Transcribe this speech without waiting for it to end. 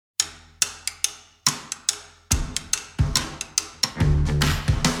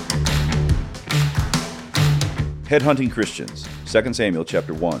Headhunting Christians, 2 Samuel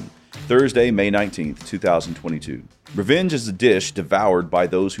chapter 1, Thursday, May 19th, 2022. Revenge is a dish devoured by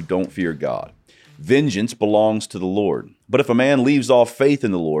those who don't fear God. Vengeance belongs to the Lord. But if a man leaves off faith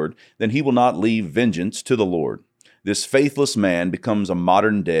in the Lord, then he will not leave vengeance to the Lord. This faithless man becomes a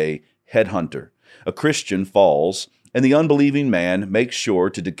modern-day headhunter. A Christian falls, and the unbelieving man makes sure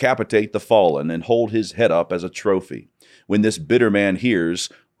to decapitate the fallen and hold his head up as a trophy. When this bitter man hears,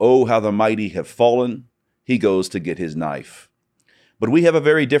 "Oh, how the mighty have fallen," he goes to get his knife. But we have a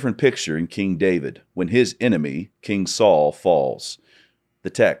very different picture in King David when his enemy, King Saul, falls. The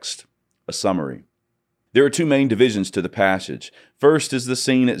text, a summary. There are two main divisions to the passage. First is the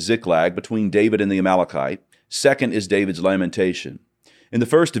scene at Ziklag between David and the Amalekite. Second is David's lamentation. In the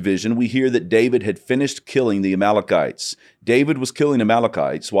first division, we hear that David had finished killing the Amalekites. David was killing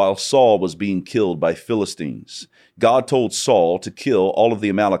Amalekites while Saul was being killed by Philistines. God told Saul to kill all of the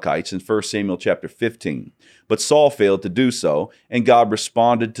Amalekites in 1 Samuel chapter 15. But Saul failed to do so, and God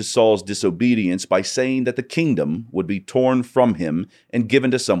responded to Saul's disobedience by saying that the kingdom would be torn from him and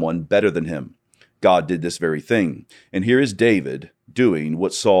given to someone better than him. God did this very thing, and here is David doing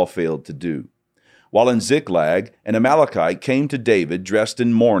what Saul failed to do. While in Ziklag, an Amalekite came to David dressed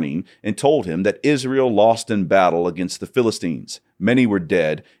in mourning and told him that Israel lost in battle against the Philistines. Many were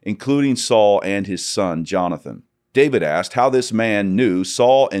dead, including Saul and his son Jonathan. David asked how this man knew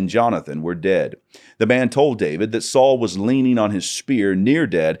Saul and Jonathan were dead. The man told David that Saul was leaning on his spear near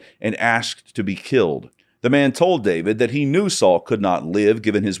dead and asked to be killed. The man told David that he knew Saul could not live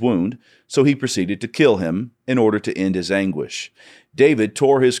given his wound, so he proceeded to kill him in order to end his anguish. David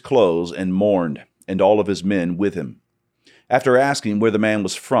tore his clothes and mourned, and all of his men with him. After asking where the man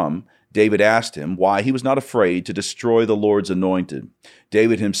was from, David asked him why he was not afraid to destroy the Lord's anointed.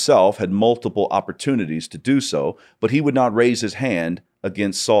 David himself had multiple opportunities to do so, but he would not raise his hand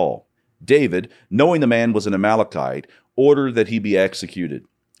against Saul. David, knowing the man was an Amalekite, ordered that he be executed,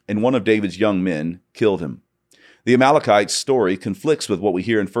 and one of David's young men killed him. The Amalekite story conflicts with what we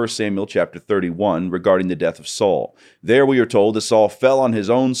hear in 1 Samuel chapter 31 regarding the death of Saul. There we are told that Saul fell on his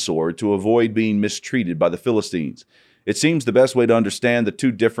own sword to avoid being mistreated by the Philistines. It seems the best way to understand the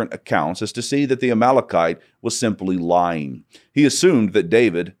two different accounts is to see that the Amalekite was simply lying. He assumed that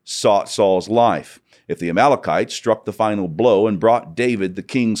David sought Saul's life. If the Amalekite struck the final blow and brought David the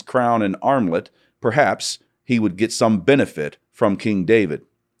king's crown and armlet, perhaps he would get some benefit from King David.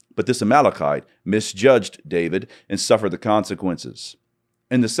 But this Amalekite misjudged David and suffered the consequences.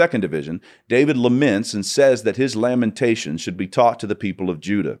 In the second division, David laments and says that his lamentation should be taught to the people of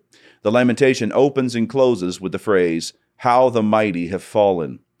Judah. The lamentation opens and closes with the phrase, "How the mighty have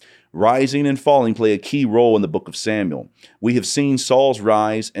fallen." Rising and falling play a key role in the book of Samuel. We have seen Saul's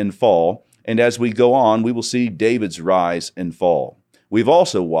rise and fall, and as we go on, we will see David's rise and fall. We've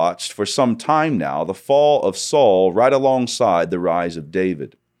also watched for some time now the fall of Saul right alongside the rise of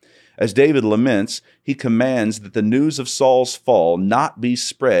David. As David laments, he commands that the news of Saul's fall not be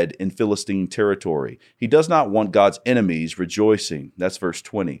spread in Philistine territory. He does not want God's enemies rejoicing. That's verse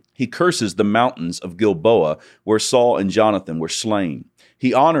 20. He curses the mountains of Gilboa where Saul and Jonathan were slain.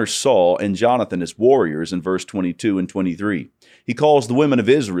 He honors Saul and Jonathan as warriors in verse 22 and 23. He calls the women of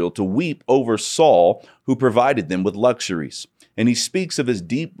Israel to weep over Saul, who provided them with luxuries. And he speaks of his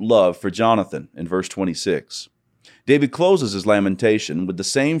deep love for Jonathan in verse 26. David closes his lamentation with the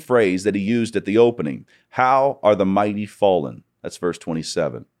same phrase that he used at the opening, "How are the mighty fallen?" That's verse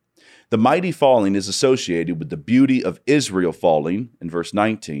 27. The mighty falling is associated with the beauty of Israel falling in verse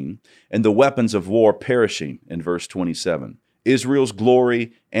 19 and the weapons of war perishing in verse 27. Israel's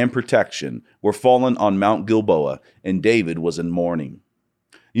glory and protection were fallen on Mount Gilboa, and David was in mourning.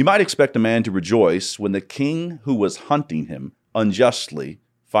 You might expect a man to rejoice when the king who was hunting him unjustly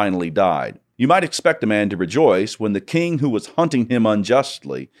finally died. You might expect a man to rejoice when the king who was hunting him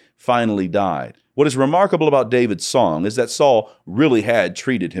unjustly finally died. What is remarkable about David's song is that Saul really had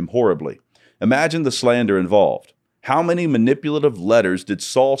treated him horribly. Imagine the slander involved. How many manipulative letters did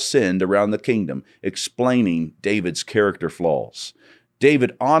Saul send around the kingdom explaining David's character flaws?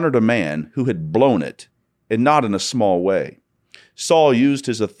 David honored a man who had blown it, and not in a small way. Saul used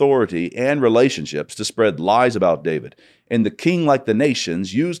his authority and relationships to spread lies about David, and the king, like the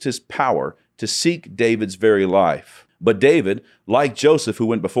nations, used his power to seek David's very life. But David, like Joseph who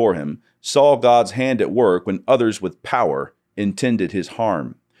went before him, saw God's hand at work when others with power intended his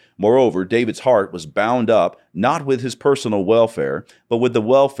harm. Moreover, David's heart was bound up not with his personal welfare, but with the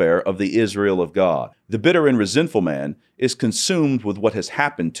welfare of the Israel of God. The bitter and resentful man is consumed with what has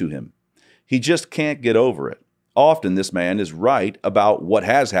happened to him. He just can't get over it. Often this man is right about what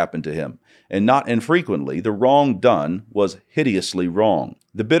has happened to him, and not infrequently the wrong done was hideously wrong.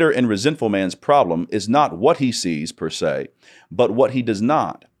 The bitter and resentful man's problem is not what he sees per se, but what he does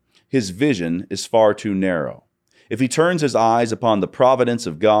not. His vision is far too narrow. If he turns his eyes upon the providence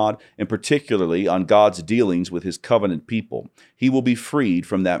of God, and particularly on God's dealings with his covenant people, he will be freed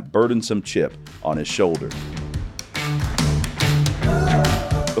from that burdensome chip on his shoulder.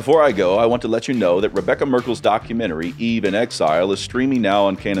 Before I go, I want to let you know that Rebecca Merkel's documentary, Eve in Exile, is streaming now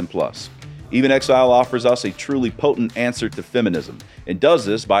on Canon+. Eve in Exile offers us a truly potent answer to feminism, and does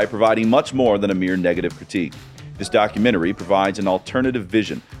this by providing much more than a mere negative critique. This documentary provides an alternative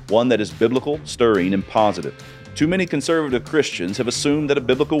vision, one that is biblical, stirring, and positive. Too many conservative Christians have assumed that a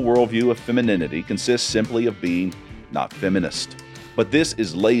biblical worldview of femininity consists simply of being not feminist. But this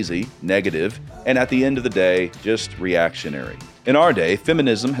is lazy, negative, and at the end of the day, just reactionary. In our day,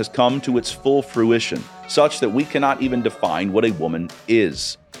 feminism has come to its full fruition, such that we cannot even define what a woman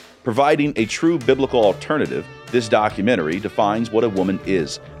is. Providing a true biblical alternative, this documentary defines what a woman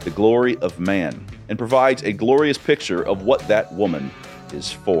is, the glory of man, and provides a glorious picture of what that woman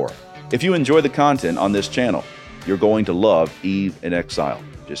is for. If you enjoy the content on this channel, you're going to love Eve in Exile.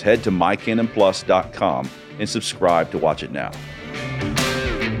 Just head to mycanonplus.com and subscribe to watch it now.